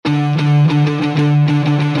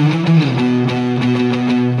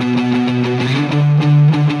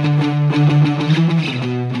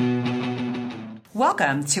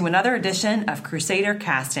to another edition of Crusader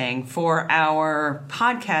Casting for our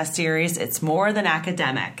podcast series, It's More Than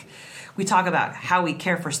Academic. We talk about how we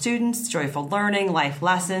care for students, joyful learning, life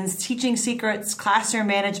lessons, teaching secrets, classroom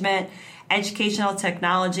management, educational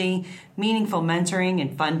technology, meaningful mentoring,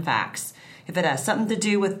 and fun facts. If it has something to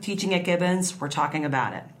do with teaching at Gibbons, we're talking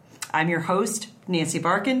about it. I'm your host, Nancy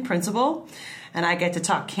Barkin, principal, and I get to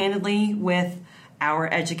talk candidly with our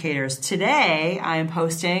educators. Today, I am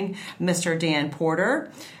hosting Mr. Dan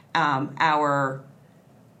Porter, our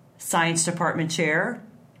science department chair.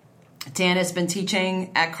 Dan has been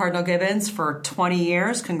teaching at Cardinal Gibbons for 20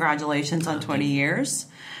 years. Congratulations on 20 years.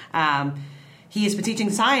 He has been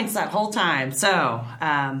teaching science that whole time. So,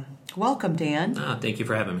 welcome, Dan. Thank you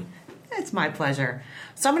for having me. It's my pleasure.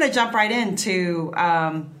 So I'm going to jump right into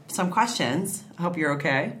some questions. I hope you're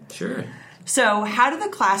okay. Sure. So how do the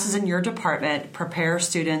classes in your department prepare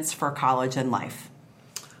students for college and life?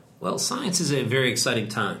 Well, science is a very exciting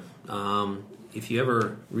time. If you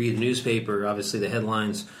ever read a newspaper, obviously the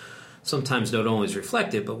headlines sometimes don't always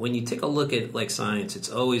reflect it, but when you take a look at science, it's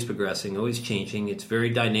always progressing, always changing. It's very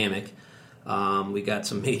dynamic. We got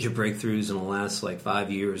some major breakthroughs in the last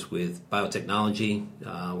 5 years with biotechnology.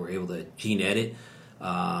 We're able to gene edit,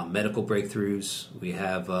 medical breakthroughs. We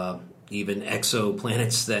have even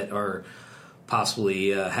exoplanets that are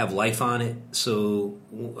possibly have life on it. So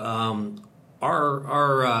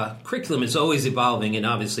our curriculum is always evolving and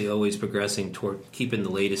obviously always progressing toward keeping the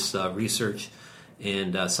latest research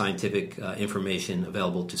and scientific information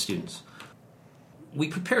available to students. We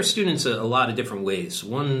prepare students a lot of different ways.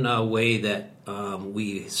 One way that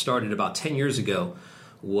we started about 10 years ago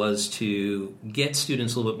was to get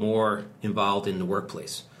students a little bit more involved in the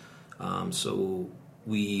workplace. So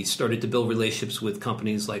we started to build relationships with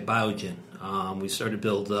companies like Biogen. We started to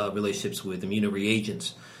build relationships with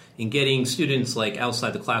immunoreagents and getting students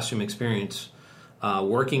outside the classroom experience,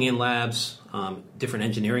 working in labs, different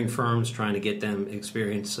engineering firms, trying to get them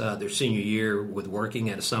experience their senior year with working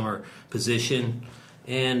at a summer position.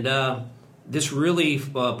 And this really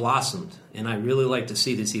blossomed, and I really like to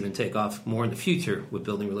see this even take off more in the future with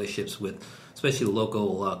building relationships with especially the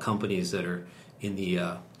local companies that are in the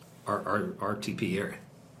our RTP area.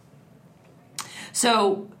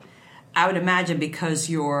 So I would imagine because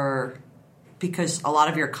a lot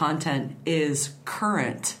of your content is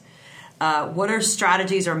current, what are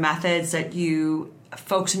strategies or methods that you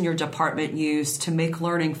folks in your department use to make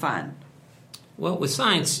learning fun? Well, with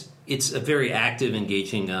science, it's a very active,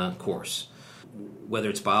 engaging course. Whether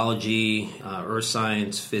it's biology, earth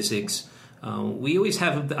science, physics, we always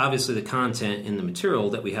have obviously the content in the material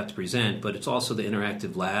that we have to present, but it's also the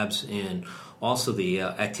interactive labs and also the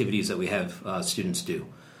activities that we have students do.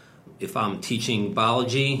 If I'm teaching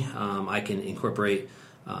biology, I can incorporate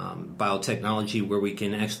biotechnology where we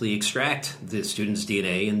can actually extract the student's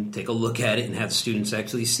DNA and take a look at it and have students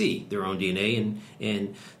actually see their own DNA.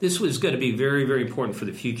 And this was going to be very, very important for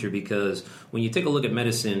the future because when you take a look at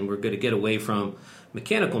medicine, we're going to get away from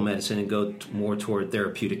mechanical medicine and go more toward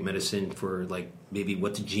therapeutic medicine for maybe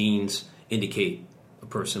what the genes indicate a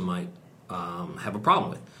person might have a problem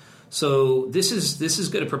with. So this is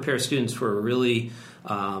going to prepare students for really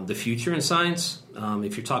the future in science.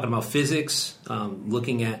 If you're talking about physics,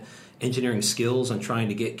 looking at engineering skills and trying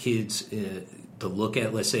to get kids to look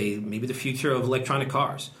at, let's say, maybe the future of electronic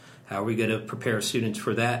cars. How are we going to prepare students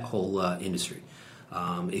for that whole industry?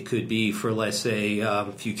 It could be for, let's say,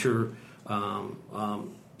 future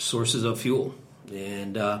sources of fuel.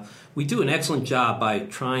 And we do an excellent job by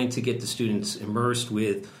trying to get the students immersed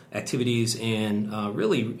with activities and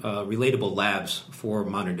really relatable labs for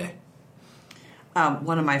modern day.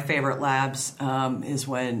 One of my favorite labs is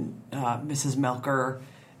when Mrs. Melker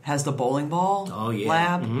has the bowling ball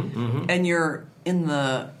lab, and you're in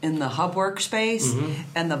the hub workspace,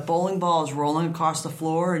 and the bowling ball is rolling across the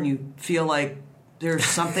floor, and you feel like there's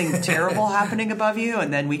something terrible happening above you,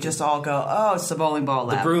 and then we just all go, "Oh, it's the bowling ball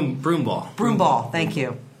lab." The broom ball. Broom ball. Thank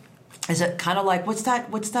you. Is it kind of like what's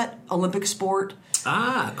that Olympic sport?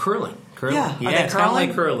 Curling. Yeah, it's kind of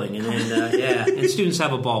like curling, and then and students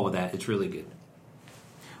have a ball with that. It's really good.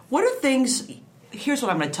 What are things? Here's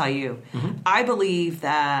what I'm going to tell you. I believe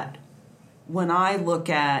that when I look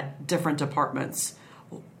at different departments,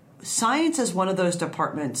 science is one of those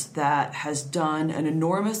departments that has done an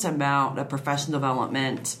enormous amount of professional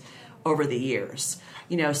development over the years.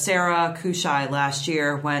 You know, Sarah Kushai last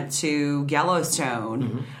year went to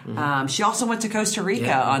Yellowstone. She also went to Costa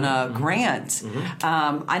Rica on a grant.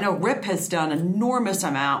 I know Rip has done an enormous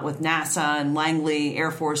amount with NASA and Langley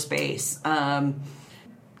Air Force Base.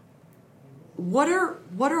 What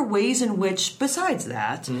are ways in which, besides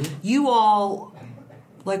that, you all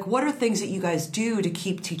Like, what are things that you guys do to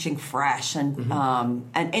keep teaching fresh and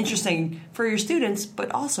interesting for your students,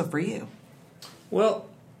 but also for you? Well,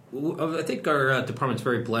 I think our department's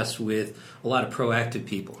very blessed with a lot of proactive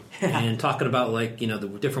people. And talking about, like,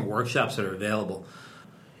 the different workshops that are available.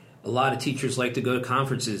 A lot of teachers like to go to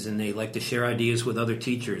conferences and they like to share ideas with other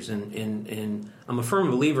teachers. And I'm a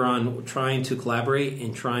firm believer on trying to collaborate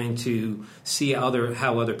and trying to see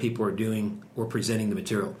how other people are doing or presenting the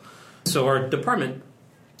material. So our department,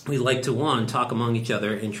 we like to, one, talk among each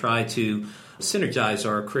other and try to synergize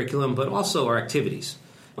our curriculum, but also our activities.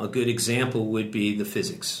 A good example would be the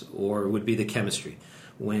physics or would be the chemistry.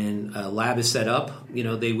 When a lab is set up,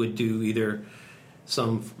 they would do either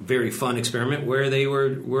some very fun experiment where they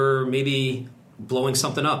were maybe blowing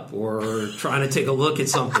something up or trying to take a look at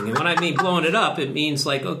something. And when I mean blowing it up, it means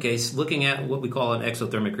like, okay, looking at what we call an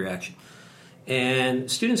exothermic reaction. And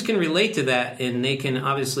students can relate to that, and they can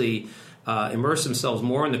obviously immerse themselves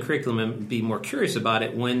more in the curriculum and be more curious about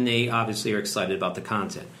it when they obviously are excited about the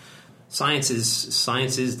content. Science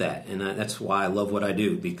is that, and that's why I love what I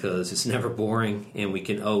do, because it's never boring, and we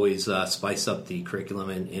can always spice up the curriculum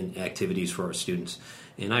and activities for our students.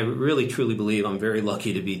 And I really, truly believe I'm very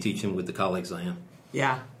lucky to be teaching with the colleagues I am.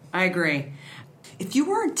 Yeah, I agree. If you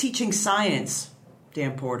weren't teaching science,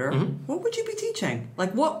 Dan Porter, what would you be teaching?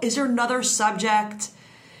 Like, what is there another subject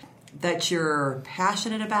that you're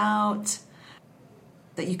passionate about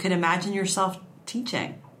that you can imagine yourself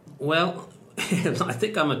teaching? Well, I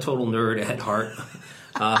think I'm a total nerd at heart.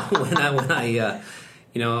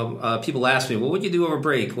 People ask me, well, what'd you do over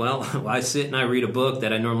break? Well, I sit and I read a book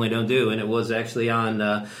that I normally don't do, and it was actually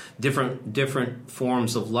on different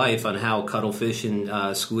forms of life, on how cuttlefish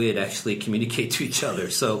and squid actually communicate to each other.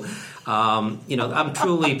 So, I'm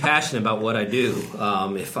truly passionate about what I do.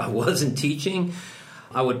 If I wasn't teaching,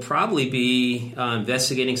 I would probably be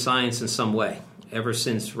investigating science in some way. Ever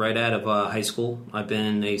since right out of high school, I've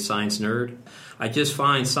been a science nerd. I just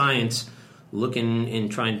find science looking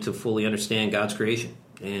and trying to fully understand God's creation.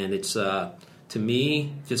 And it's, to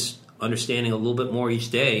me, just understanding a little bit more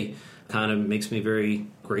each day kind of makes me very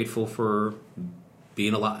grateful for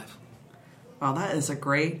being alive. Well, that is a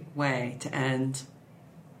great way to end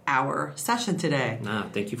our session today.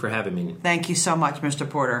 Thank you for having me. Thank you so much, Mr.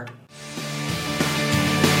 Porter.